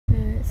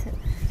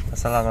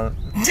Assalamu.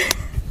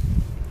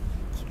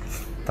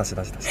 다시.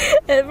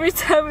 Every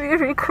time we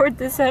record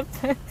this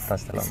happens.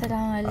 다시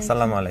Assalamu alaikum.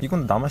 Assalamu alaikum.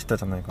 이건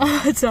남아시대잖아 이거.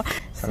 맞아.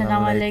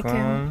 Assalamu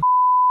alaikum.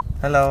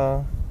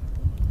 Hello.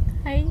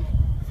 Hi.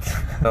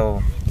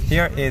 So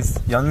here is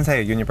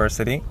Yonsei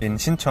University in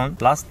Sinchon.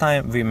 Last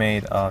time we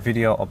made a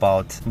video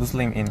about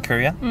Muslim in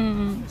Korea.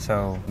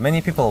 So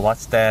many people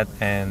watched that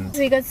and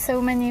We got so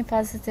many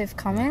positive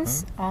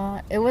comments.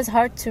 It was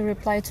hard to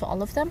reply to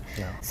all of them.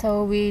 Yeah.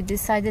 So we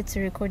decided to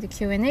record a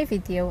Q&A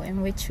video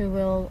in which we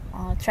will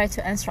try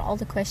to answer all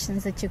the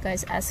questions that you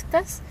guys asked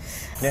us.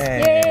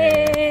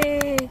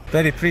 Yay!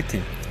 very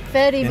pretty.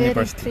 Very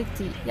University.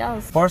 pretty.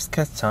 Yes. First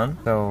question.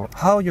 So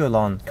how you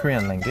learn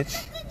Korean language?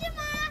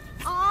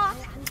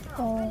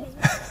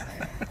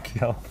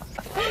 귀여워.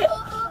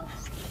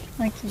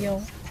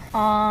 귀여워.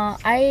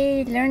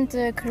 I learned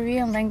the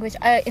Korean language.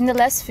 In the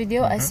last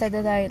video, I said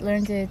that I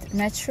learned it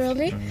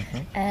naturally,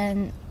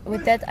 and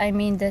with that I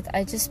mean that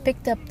I just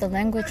picked up the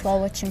language while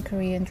watching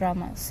Korean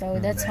drama. So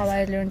that's how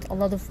I learned a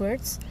lot of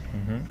words.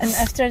 And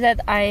after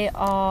that,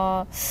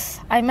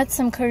 I met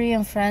some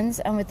Korean friends,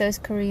 and with those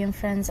Korean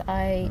friends,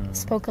 I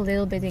spoke a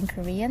little bit in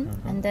Korean,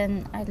 and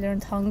then I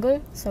learned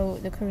Hangul, so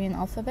the Korean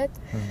alphabet,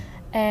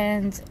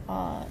 and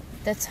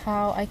that's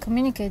how I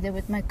communicated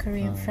with my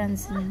Korean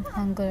friends in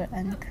Hangul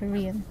and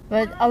Korean.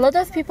 But a lot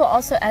of people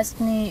also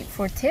asked me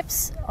for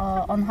tips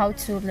on how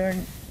to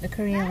learn the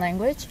Korean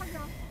language.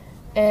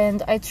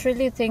 And I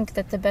truly think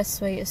that the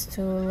best way is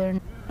to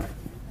learn.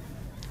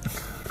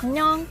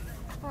 안녕.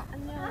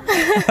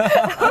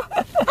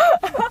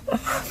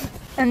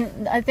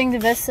 And I think the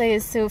best way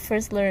is to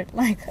first learn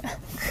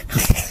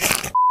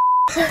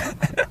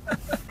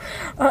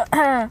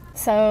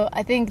so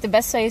I think the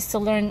best way is to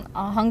learn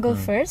Hangul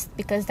first,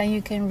 because then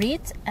you can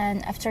read,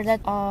 and after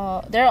that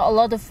there are a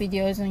lot of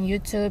videos on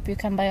YouTube. You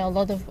can buy a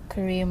lot of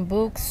Korean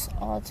books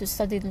to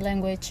study the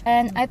language,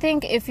 and I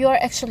think if you are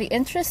actually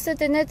interested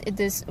in it, it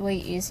is way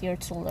easier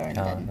to learn.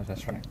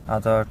 That's right.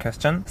 Other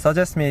question.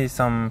 Suggest me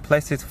some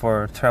places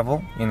for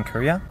travel in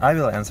Korea. I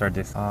will answer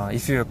this.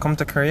 If you come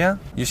to Korea,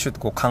 you should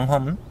go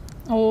Gangwon.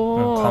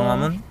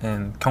 Gangwon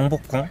and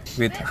Gyeongbokgung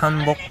with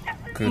hanbok.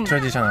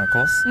 Traditional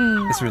clothes.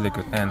 It's really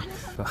good. And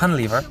Han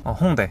River,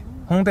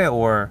 Hongdae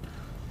or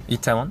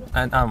Itaewon,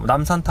 and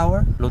Namsan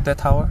Tower, Lotte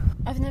Tower.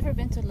 I've never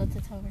been to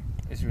Lotte Tower.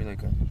 It's really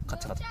good.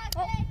 가자.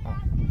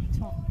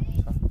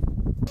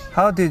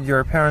 How did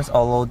your parents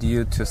allow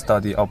you to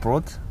study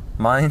abroad?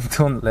 Mine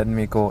don't let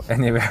me go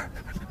anywhere.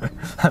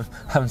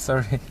 I'm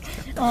sorry.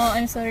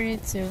 I'm sorry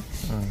too.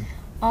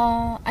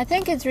 I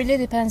think it really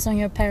depends on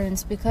your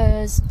parents,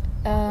 because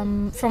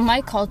from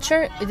my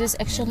culture, it is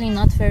actually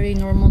not very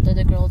normal that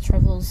a girl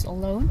travels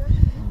alone,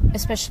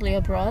 especially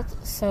abroad.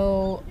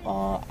 So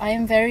I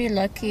am very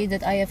lucky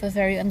that I have a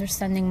very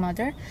understanding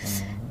mother,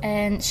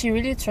 and she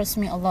really trusts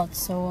me a lot.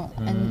 So,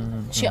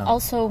 and she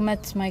also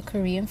met my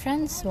Korean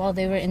friends while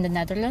they were in the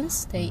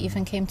Netherlands. They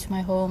even came to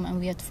my home and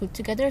we had food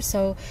together.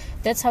 So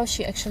that's how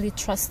she actually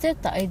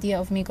trusted the idea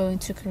of me going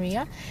to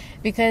Korea.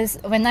 Because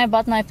when I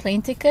bought my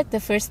plane ticket, the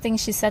first thing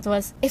she said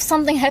was, if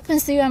something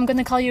happens to you, I'm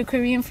gonna call your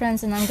Korean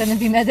friends and I'm gonna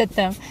be mad at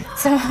them.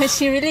 So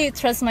she really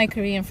trusts my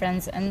Korean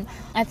friends, and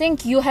I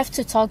think you have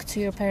to talk to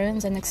your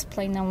parents and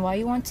explain them why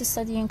you want to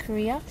study in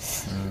Korea.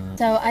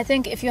 So I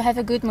think if you have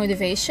a good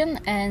motivation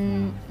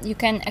and you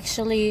can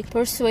actually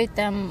persuade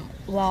them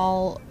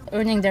while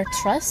earning their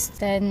trust,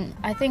 then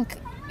I think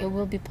it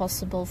will be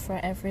possible for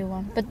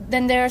everyone. But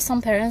then there are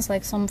some parents,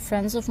 like some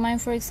friends of mine,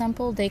 for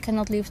example, they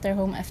cannot leave their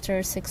home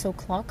after 6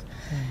 o'clock.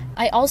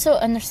 I also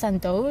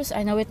understand those.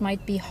 I know it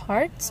might be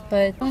hard,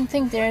 but I don't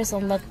think there's a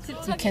lot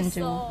you can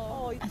do.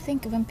 I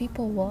think when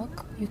people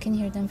walk, you can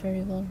hear them very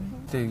well.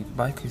 The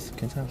mic is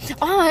괜찮아.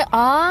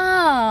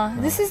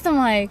 This is the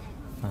mic.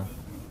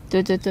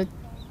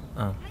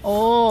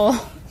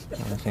 Oh.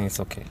 I think it's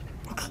okay.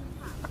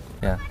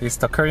 Yeah, is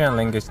the Korean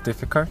language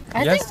difficult?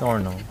 Yes or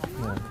no?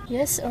 Yeah.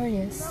 Yes or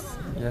yes?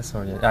 Yes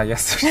or yes?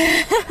 Yes.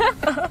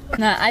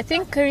 No, I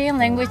think Korean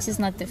language is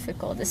not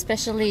difficult,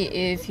 especially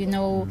if you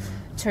know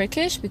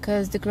Turkish,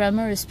 because the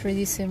grammar is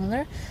pretty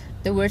similar.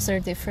 The words are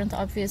different,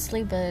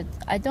 obviously, but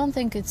I don't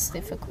think it's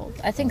difficult.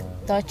 I think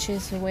Dutch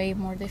is way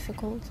more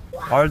difficult.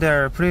 Are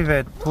there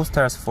private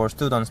hostels for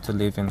students to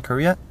live in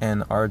Korea,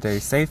 and are they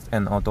safe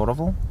and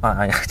adorable?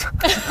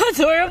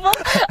 Adorable?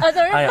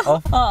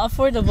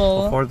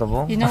 Affordable.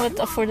 Affordable. You know what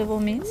affordable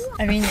means?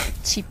 I mean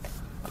cheap.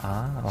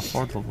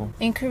 Affordable.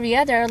 In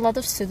Korea, there are a lot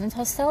of student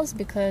hostels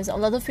because a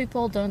lot of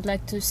people don't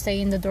like to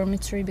stay in the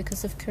dormitory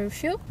because of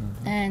curfew.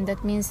 And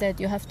that means that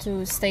you have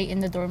to stay in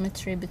the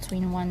dormitory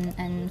between 1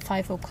 and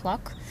 5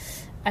 o'clock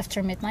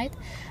after midnight.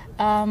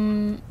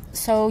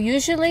 So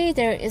usually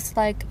there is,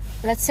 like,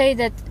 let's say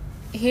that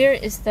here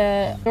is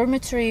the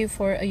dormitory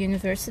for a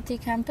university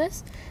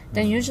campus.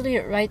 Then usually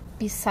right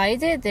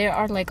beside it there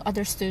are like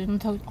other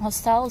student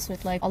hostels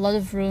with like a lot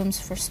of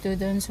rooms for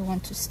students who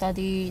want to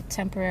study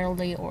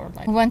temporarily or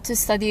like who want to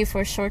study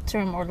for short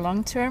term or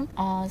long term.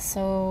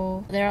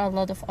 So there are a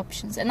lot of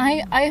options, and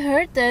I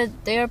heard that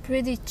they are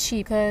pretty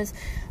cheap, because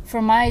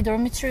for my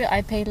dormitory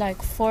I pay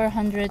like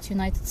 400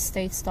 United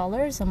States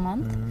dollars a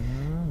month,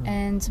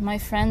 and my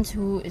friend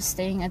who is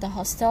staying at the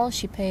hostel,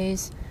 she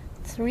pays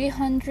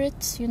 300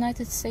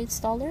 United States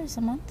dollars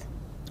a month.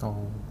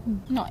 Oh.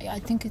 No, I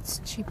think it's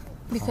cheap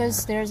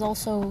because there's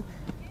also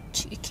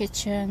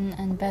kitchen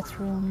and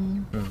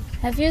bathroom.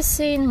 Have you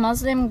seen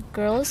Muslim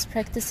girls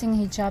practicing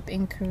hijab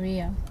in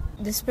Korea?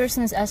 This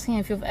person is asking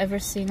if you've ever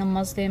seen a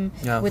Muslim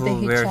with a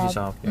hijab, wear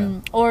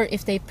hijab or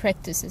if they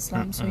practice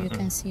Islam, so you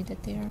can see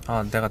that they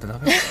are. 내가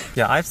대답해?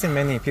 Yeah, I've seen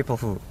many people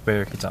who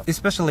wear hijab,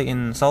 especially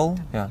in Seoul.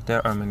 Yeah,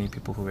 there are many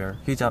people who wear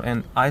hijab,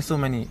 and I saw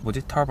many.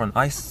 turban?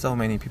 I saw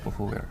many people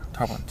who wear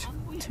turban too.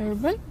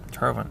 Turban?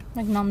 Turban.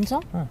 Like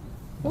남자?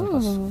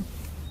 Ooh.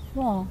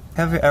 Wow.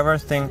 Have you ever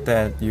think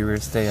that you will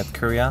stay at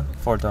Korea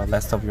for the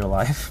rest of your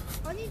life?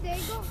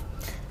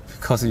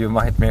 Because you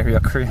might marry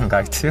a Korean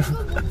guy too.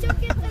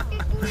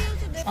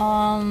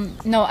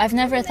 No, I've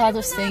never thought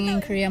of staying in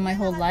Korea my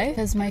whole life,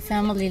 because my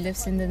family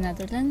lives in the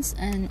Netherlands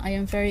and I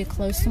am very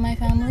close to my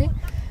family.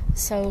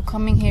 So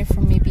coming here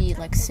for maybe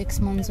like 6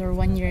 months or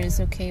 1 year is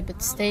okay,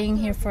 but staying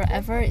here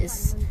forever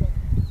is...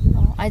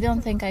 I don't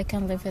think I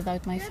can live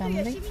without my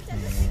family.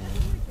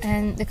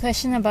 And the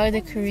question about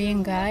a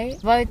Korean guy,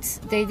 about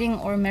dating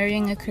or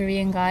marrying a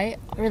Korean guy,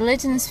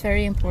 religion is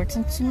very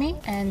important to me,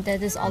 and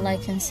that is all I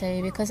can say,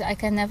 because I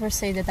can never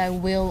say that I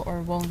will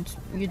or won't.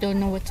 You don't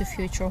know what the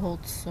future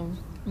holds, so...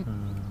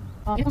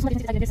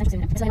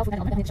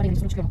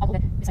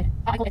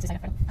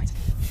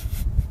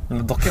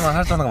 넣기만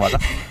하자는 거 맞아?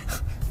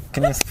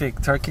 Can you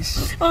speak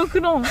Turkish?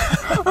 그럼.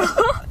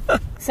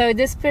 So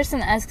this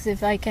person asks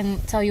if I can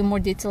tell you more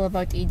detail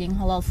about eating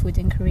halal food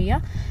in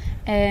Korea,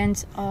 and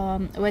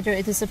whether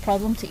it is a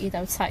problem to eat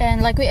outside.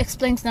 And like we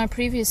explained in our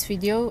previous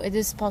video, it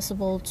is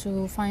possible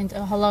to find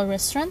a halal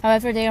restaurant.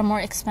 However, they are more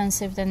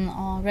expensive than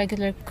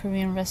regular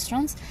Korean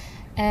restaurants.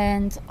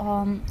 And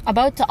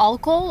about the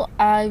alcohol,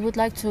 I would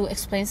like to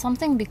explain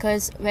something,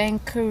 because when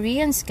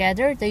Koreans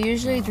gather, they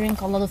usually drink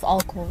a lot of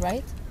alcohol,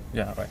 right?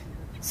 Yeah, right.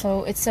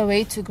 So it's a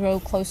way to grow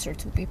closer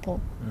to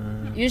people.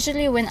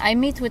 Usually when I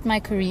meet with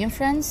my Korean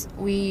friends,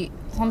 we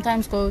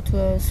sometimes go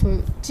to a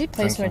술집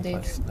place where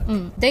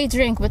they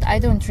drink, but I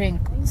don't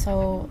drink.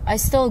 So I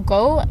still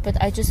go, but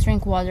I just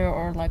drink water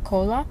or like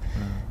cola,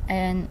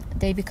 and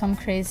they become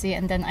crazy,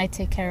 and then I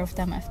take care of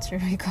them after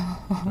we go.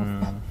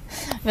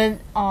 But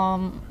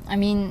I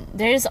mean,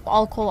 there is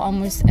alcohol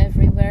almost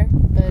everywhere,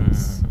 but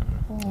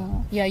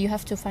yeah, you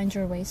have to find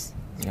your ways.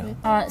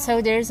 Yeah.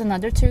 So there's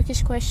another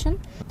Turkish question.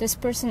 This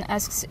person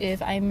asks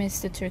if I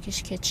miss the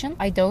Turkish kitchen.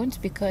 I don't,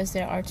 because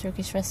there are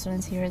Turkish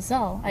restaurants here as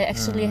well. I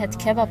actually had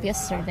kebab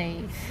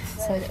yesterday,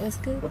 so that was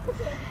good.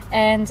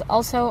 And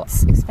also,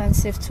 it's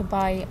expensive to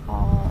buy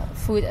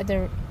food at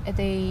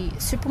a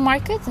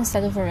supermarket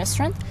instead of a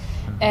restaurant.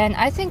 And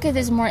I think it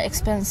is more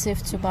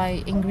expensive to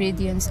buy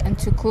ingredients and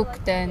to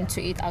cook than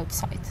to eat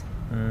outside.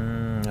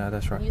 Yeah,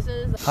 that's right.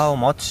 How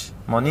much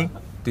money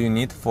do you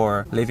need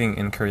for living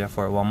in Korea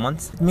for 1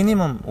 month?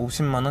 Minimum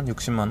 50만 원,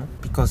 60만 원,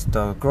 because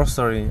the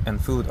grocery and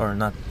food are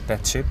not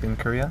that cheap in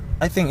Korea.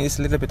 I think it's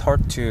a little bit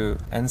hard to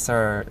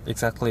answer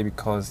exactly,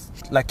 because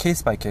like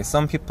case by case,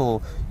 some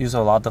people use a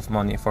lot of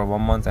money for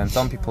 1 month and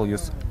some people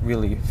use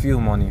really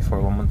few money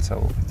for 1 month.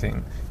 So I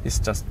think it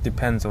just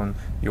depends on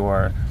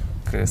your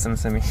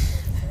씀씀이.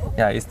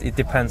 Yeah, it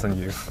depends on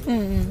you.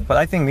 But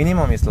I think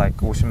minimum is like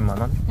 50만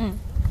원.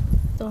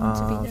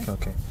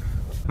 Okay.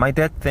 My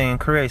dad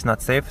thinks Korea is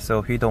not safe,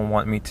 so he don't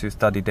want me to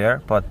study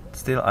there, but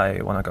still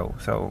I wanna go.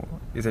 So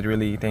is it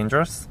really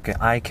dangerous? Okay,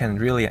 I can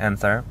really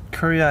answer.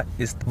 Korea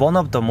is one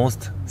of the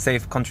most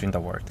safe country in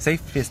the world.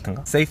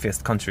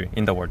 Safest country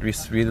in the world.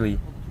 It's really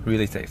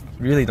safe.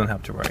 Really don't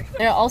have to worry.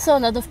 There are also a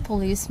lot of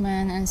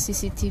policemen and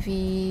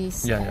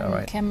CCTVs and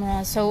right.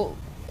 cameras, so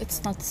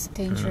it's not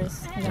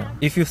dangerous. Yeah.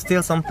 If you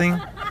steal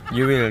something,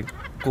 you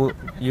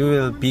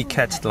will be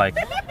catched like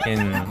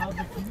in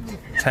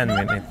 10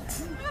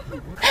 minutes.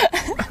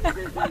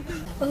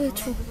 Oh,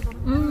 true.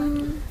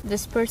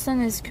 This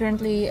person is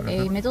currently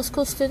a middle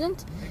school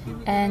student,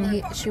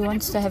 and she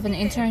wants to have an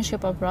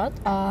internship abroad.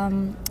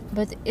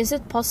 But is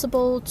it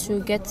possible to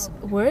get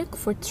work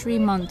for 3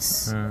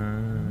 months?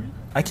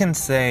 I can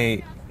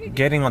say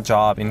getting a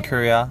job in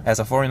Korea as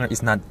a foreigner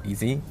is not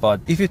easy,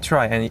 but if you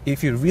try and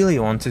if you really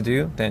want to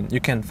do, then you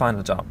can find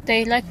a job.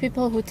 They like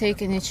people who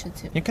take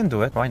initiative. You can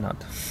do it, why not?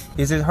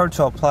 Is it hard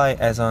to apply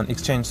as an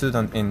exchange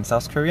student in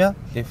South Korea?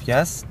 If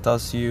yes,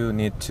 does you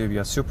need to be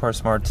a super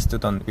smart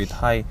student with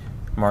high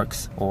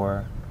marks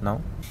or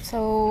no?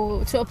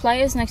 So to apply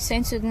as an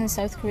exchange student in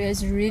South Korea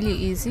is really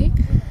easy,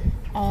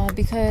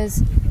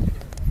 because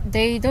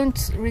they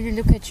don't really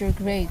look at your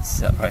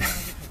grades. Yeah, right.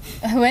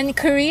 When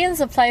Koreans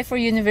apply for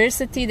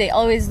university, they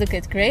always look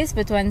at grades,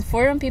 but when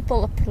foreign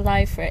people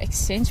apply for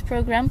exchange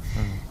program,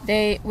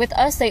 with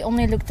us they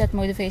only looked at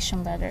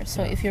motivation letter.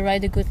 So if you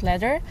write a good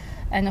letter,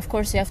 and of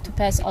course you have to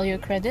pass all your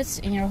credits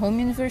in your home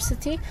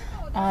university,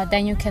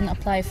 then you can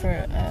apply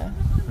for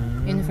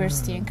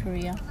university in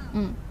Korea.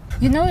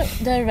 You know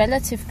the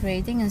relative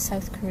grading in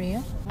South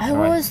Korea? I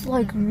was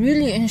like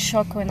really in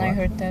shock when I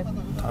heard that.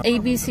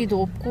 ABC도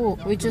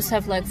없고, we just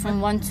have like from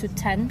 1 to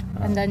 10,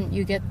 and then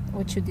you get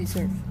what you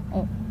deserve.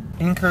 Oh.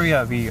 In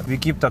Korea, we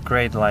give the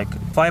grade like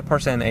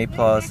 5% A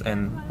plus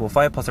and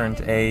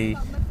 5% A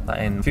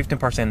and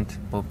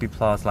 15% B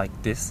plus, like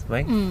this,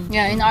 right?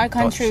 Yeah, in our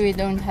country we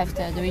don't have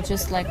that. We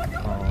just like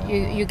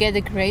you get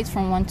a grade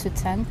from 1 to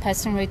 10.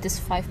 Passing rate is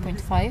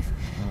 5.5,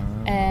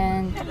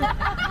 and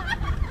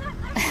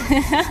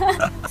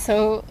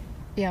so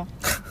yeah.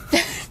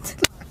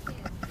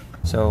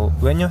 So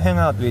when you hang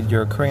out with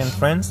your Korean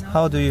friends,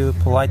 how do you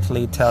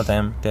politely tell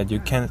them that you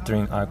can't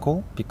drink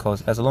alcohol?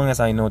 Because as long as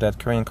I know that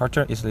Korean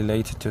culture is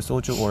related to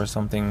soju or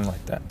something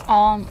like that.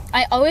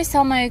 I always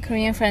tell my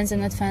Korean friends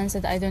in advance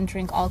that I don't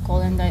drink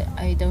alcohol and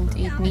I don't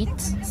eat meat.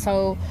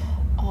 So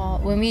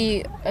when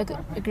we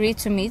agree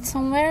to meet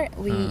somewhere,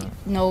 we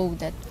know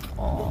that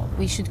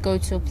we should go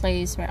to a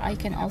place where I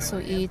can also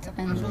eat,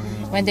 and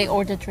when they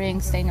order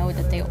drinks they know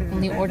that they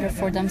only order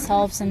for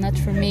themselves and not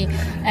for me.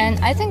 And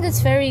I think it's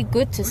very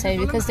good to say,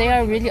 because they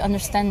are really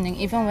understanding.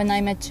 Even when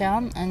I met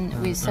Jan and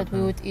we said we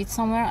would eat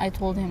somewhere, I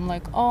told him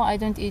like, oh, I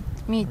don't eat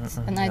meat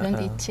and I don't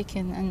eat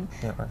chicken, and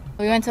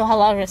we went to a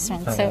halal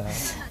restaurant. So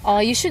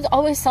you should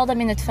always tell them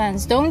in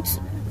advance. Don't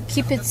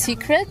keep it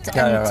secret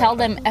and tell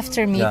them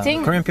after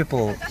meeting. Korean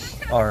people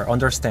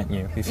understand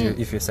you if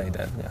you say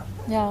that.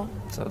 Yeah.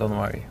 So don't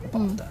worry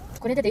about that.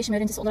 Kore'de değişim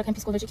öğrencisi olarak hem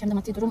psikolojik hem de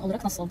maddi durum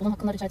olarak nasıl? Bunun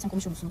hakkında rica etsem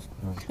konuşur musunuz?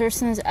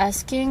 Person is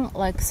asking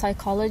like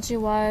psychology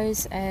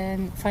wise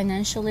and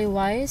financially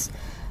wise,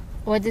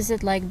 what is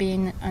it like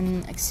being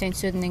an exchange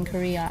student in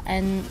Korea?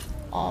 And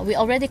we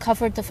already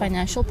covered the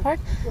financial part.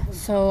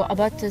 So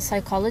about the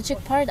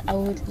psychological part, I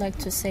would like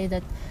to say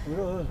that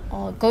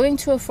going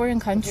to a foreign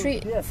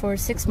country for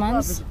 6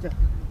 months.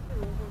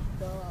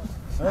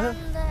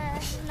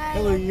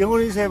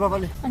 영어로 인사해봐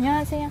빨리.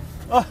 안녕하세요.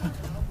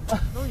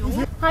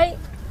 Hi.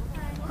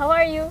 How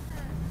are you?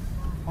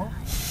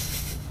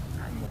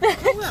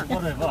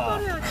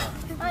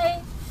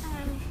 Hi.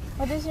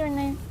 What is your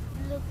name?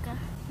 Luca.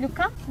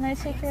 Luca? Can I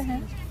shake your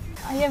hand?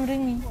 I am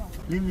Rumi.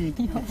 리미.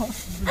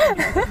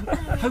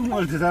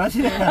 한국말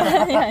대단하시네.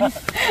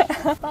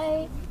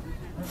 Bye.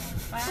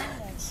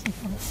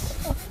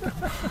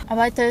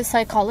 About the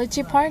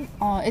psychology part,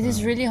 it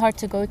is really hard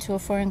to go to a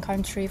foreign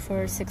country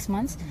for 6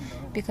 months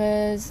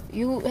because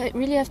you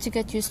really have to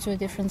get used to a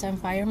different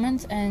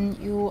environment and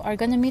you are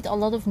going to meet a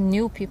lot of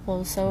new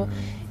people. So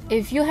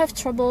if you have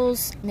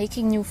troubles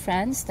making new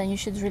friends, then you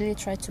should really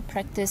try to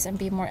practice and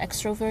be more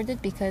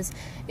extroverted, because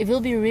it will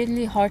be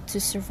really hard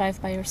to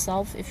survive by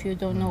yourself if you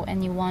don't know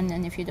anyone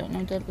and if you don't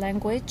know the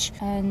language.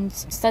 And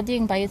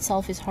studying by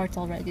itself is hard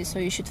already, so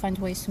you should find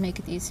ways to make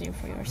it easier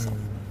for yourself.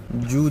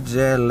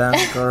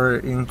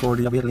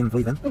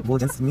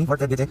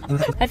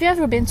 Have you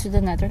ever been to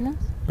the Netherlands?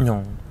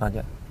 No, not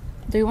yet.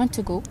 Do you want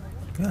to go?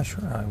 Yeah,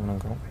 sure, I wanna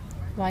go.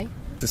 Why?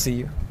 To see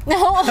you.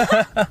 No.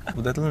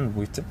 네덜란드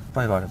뭐 있지?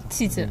 빨리 말해봐.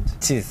 치즈.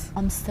 Cheese.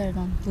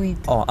 Amsterdam. Weed.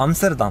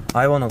 Amsterdam.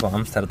 I wanna go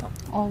Amsterdam.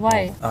 Oh,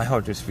 why? I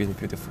heard it's really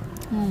beautiful.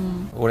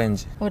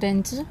 오렌지.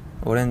 Orange?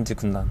 오렌지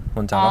군단.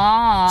 뭔지 알아?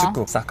 아.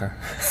 축구. Soccer.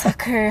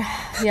 Soccer.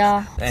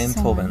 Yeah.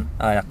 Eindhoven.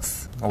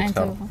 Ajax.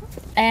 Eindhoven.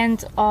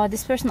 And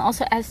this person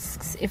also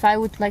asks if I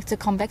would like to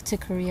come back to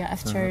Korea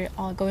after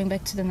going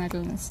back to the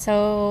Netherlands.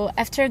 So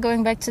after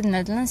going back to the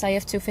Netherlands, I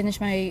have to finish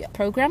my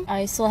program.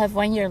 I still have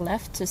 1 year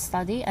left to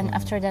study, and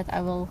after that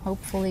I will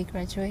hopefully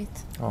graduate.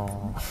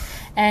 Oh.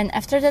 And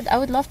after that I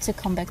would love to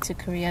come back to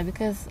Korea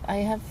because I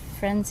have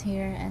friends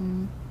here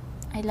and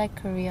I like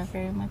Korea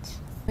very much.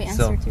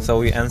 So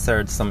we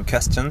answered some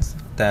questions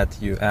that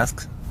you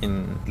asked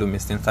in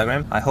Rumi's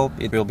Instagram. I hope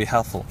it will be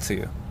helpful to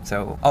you.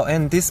 So,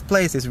 and this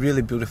place is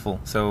really beautiful.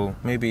 So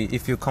maybe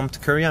if you come to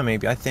Korea,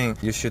 maybe I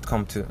think you should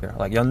come to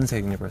like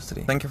연세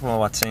University. Thank you for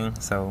watching.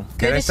 So,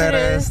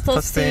 Görüşürüz.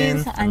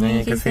 토스틴.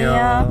 안녕히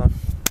계세요.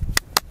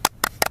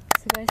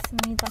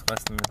 수고했습니다.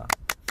 수고했습니다.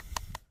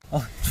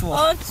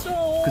 추워.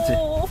 추워. 그치?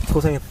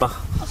 고생했다.